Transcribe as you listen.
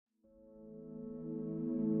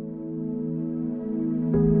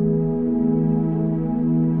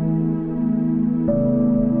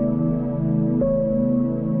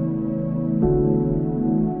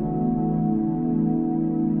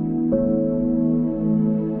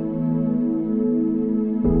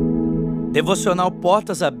Devocional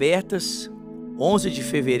Portas Abertas, 11 de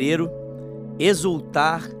fevereiro,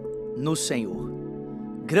 exultar no Senhor.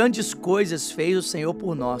 Grandes coisas fez o Senhor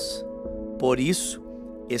por nós, por isso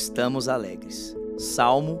estamos alegres.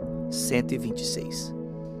 Salmo 126.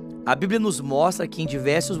 A Bíblia nos mostra que em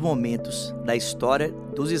diversos momentos da história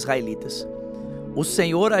dos israelitas, o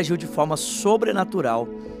Senhor agiu de forma sobrenatural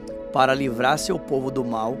para livrar seu povo do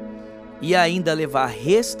mal e ainda levar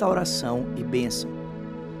restauração e bênção.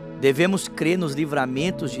 Devemos crer nos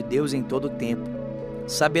livramentos de Deus em todo o tempo,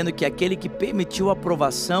 sabendo que aquele que permitiu a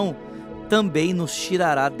provação também nos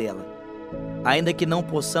tirará dela. Ainda que não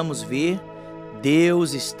possamos ver,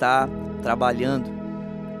 Deus está trabalhando.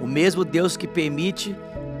 O mesmo Deus que permite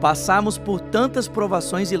passarmos por tantas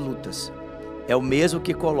provações e lutas, é o mesmo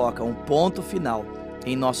que coloca um ponto final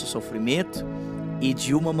em nosso sofrimento e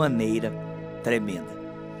de uma maneira tremenda.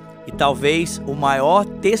 E talvez o maior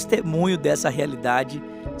testemunho dessa realidade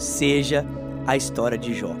seja a história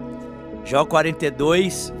de Jó. Jó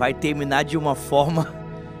 42 vai terminar de uma forma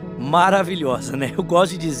maravilhosa, né? Eu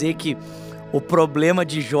gosto de dizer que o problema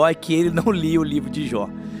de Jó é que ele não lia o livro de Jó,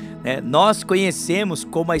 né? Nós conhecemos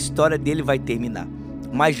como a história dele vai terminar,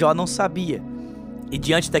 mas Jó não sabia. E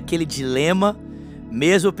diante daquele dilema,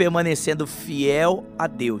 mesmo permanecendo fiel a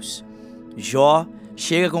Deus, Jó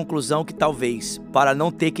chega à conclusão que talvez, para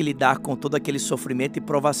não ter que lidar com todo aquele sofrimento e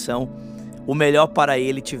provação, o melhor para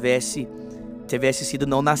ele tivesse sido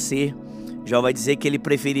não nascer. Jó vai dizer que ele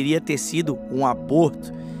preferiria ter sido um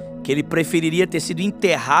aborto, que ele preferiria ter sido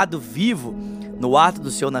enterrado vivo no ato do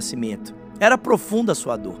seu nascimento. Era profunda a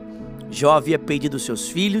sua dor. Jó havia perdido seus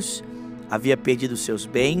filhos, havia perdido seus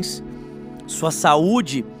bens, sua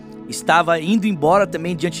saúde estava indo embora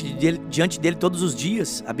também diante dele todos os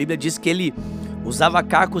dias. A Bíblia diz que ele usava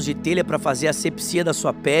cacos de telha para fazer a asepsia da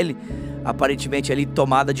sua pele, aparentemente ali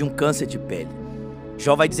tomada de um câncer de pele.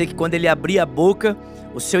 Jó vai dizer que quando ele abria a boca,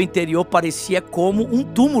 o seu interior parecia como um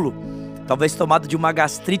túmulo, talvez tomado de uma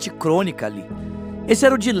gastrite crônica ali. Esse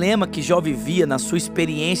era o dilema que Jó vivia na sua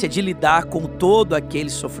experiência de lidar com todo aquele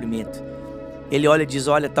sofrimento. Ele olha e diz: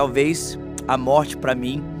 olha, talvez a morte para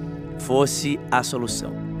mim fosse a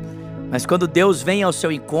solução. Mas quando Deus vem ao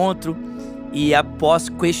seu encontro e, após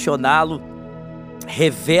questioná-lo,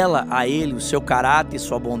 revela a ele o seu caráter e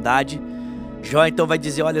sua bondade, Jó então vai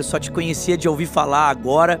dizer: olha, eu só te conhecia de ouvir falar,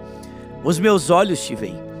 agora os meus olhos te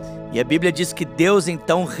veem. E a Bíblia diz que Deus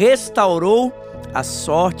então restaurou a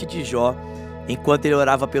sorte de Jó enquanto ele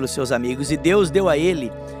orava pelos seus amigos, e Deus deu a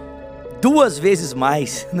ele 2 vezes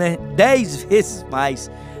mais, 10 vezes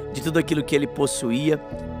mais de tudo aquilo que ele possuía,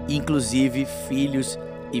 inclusive filhos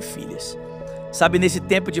e filhas. Sabe, nesse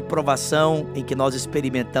tempo de provação em que nós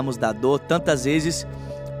experimentamos da dor, tantas vezes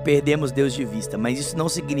perdemos Deus de vista, mas isso não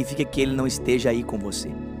significa que Ele não esteja aí com você.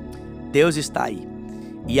 Deus está aí.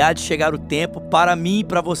 E há de chegar o tempo para mim e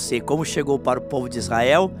para você, como chegou para o povo de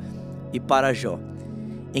Israel e para Jó,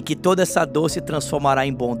 em que toda essa dor se transformará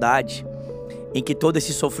em bondade, em que todo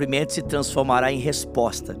esse sofrimento se transformará em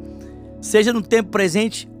resposta, seja no tempo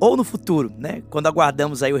presente ou no futuro, quando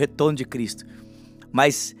aguardamos aí o retorno de Cristo.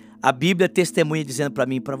 Mas a Bíblia testemunha dizendo para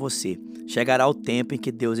mim e para você: chegará o tempo em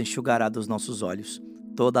que Deus enxugará dos nossos olhos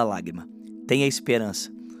toda lágrima. Tenha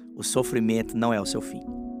esperança, o sofrimento não é o seu fim.